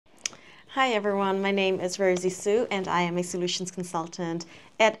Hi everyone, my name is Rosie Sue and I am a solutions consultant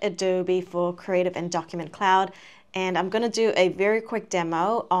at Adobe for Creative and Document Cloud. And I'm going to do a very quick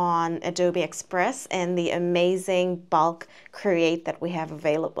demo on Adobe Express and the amazing bulk create that we have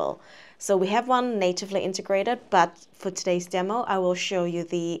available. So we have one natively integrated, but for today's demo, I will show you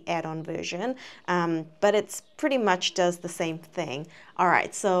the add-on version, but it's pretty much does the same thing. All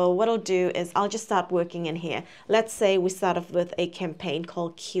right, so what I'll do is I'll just start working in here. Let's say we start off with a campaign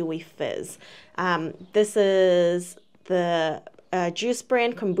called Kiwi Fizz. This is the juice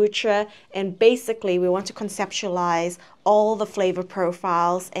brand, kombucha, and basically we want to conceptualize all the flavor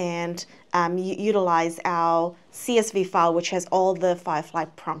profiles and utilize our CSV file, which has all the Firefly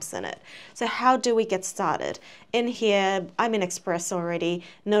prompts in it. So how do we get started? In here, I'm in Express already.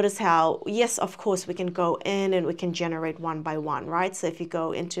 Notice how, yes, of course, we can go in and we can generate one by one, right? So if you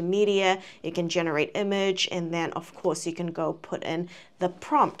go into media, you can generate image, and then of course you can go put in the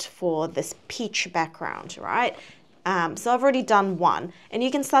prompt for this peach background, right? So I've already done one, and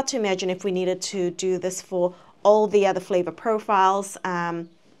you can start to imagine if we needed to do this for all the other flavor profiles.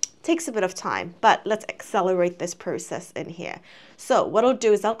 Takes a bit of time, but let's accelerate this process in here. So what I'll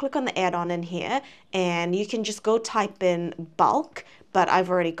do is I'll click on the add-on in here, and you can just go type in bulk, but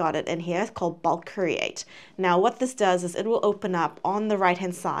I've already got it in here. It's called Bulk Create. Now what this does is it will open up on the right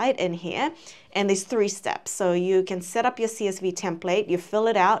hand side in here, and there's 3 steps. So you can set up your CSV template, you fill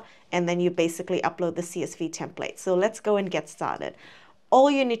it out, and then you basically upload the CSV template. So let's go and get started. All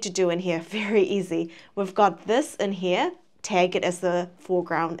you need to do in here, very easy. We've got this in here, tag it as the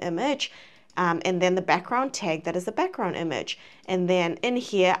foreground image, and then the background, tag that as the background image. And then in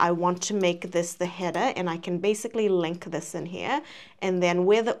here, I want to make this the header, and I can basically link this in here. And then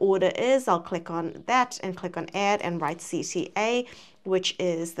where the order is, I'll click on that and click on add and write CTA, which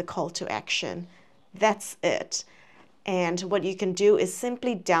is the call to action. That's it. And what you can do is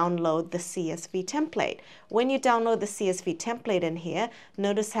simply download the CSV template. When you download the CSV template in here,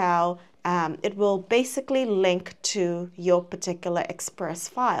 notice how it will basically link to your particular Express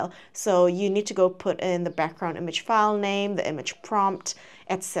file. So you need to go put in the background image file name, the image prompt,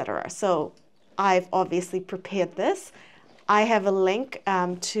 etc. So I've obviously prepared this. I have a link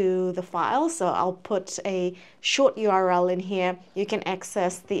to the file, so I'll put a short URL in here. You can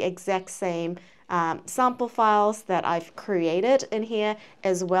access the exact same sample files that I've created in here,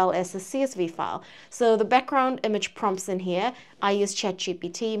 as well as the CSV file. So the background image prompts in here, I use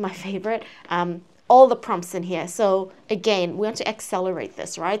ChatGPT, my favorite, all the prompts in here. So again, we want to accelerate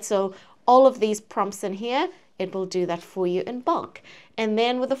this, right? So all of these prompts in here, it will do that for you in bulk. And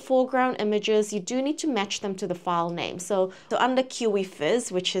then with the foreground images, you do need to match them to the file name. So under Kiwi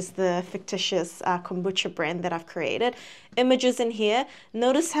Fizz, which is the fictitious kombucha brand that I've created, images in here,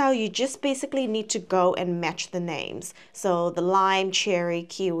 notice how you just basically need to go and match the names. So the lime, cherry,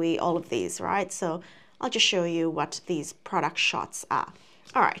 kiwi, all of these, right? So I'll just show you what these product shots are.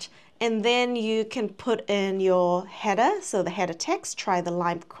 All right. And then you can put in your header, so the header text, try the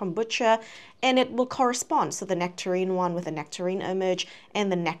lime kombucha, and it will correspond. So the nectarine one with a nectarine image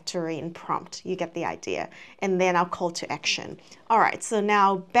and the nectarine prompt. You get the idea. And then our call to action. All right, so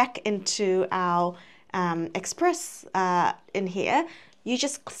now back into our Express in here. You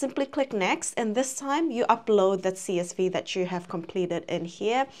just simply click next, and this time you upload that CSV that you have completed in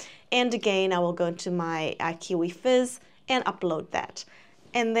here. And again, I will go into my Kiwi Fizz and upload that.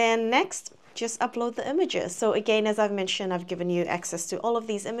 And then next, just upload the images. So again, as I've mentioned, I've given you access to all of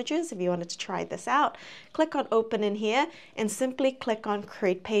these images. If you wanted to try this out, click on open in here and simply click on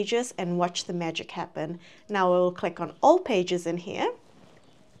create pages and watch the magic happen. Now we'll click on all pages in here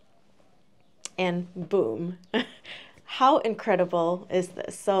and boom. How incredible is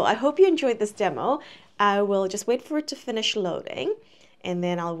this? So I hope you enjoyed this demo. I will just wait for it to finish loading, and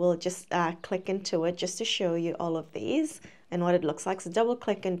then I will just click into it just to show you all of these and what it looks like. So double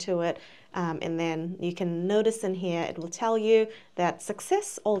click into it, and then you can notice in here it will tell you that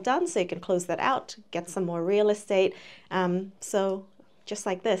success, all done, so you can close that out, get some more real estate. So just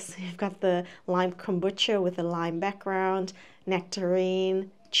like this, you've got the lime kombucha with a lime background, nectarine,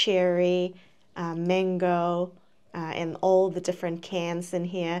 cherry, mango, and all the different cans in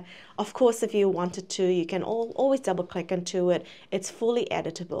here. Of course, if you wanted to, you can always double click into it. It's fully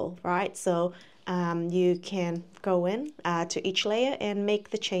editable, right? So you can go in to each layer and make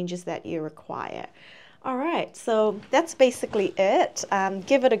the changes that you require. All right, so that's basically it.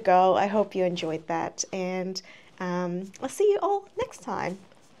 Give it a go. I hope you enjoyed that, and I'll see you all next time.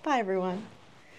 Bye, everyone.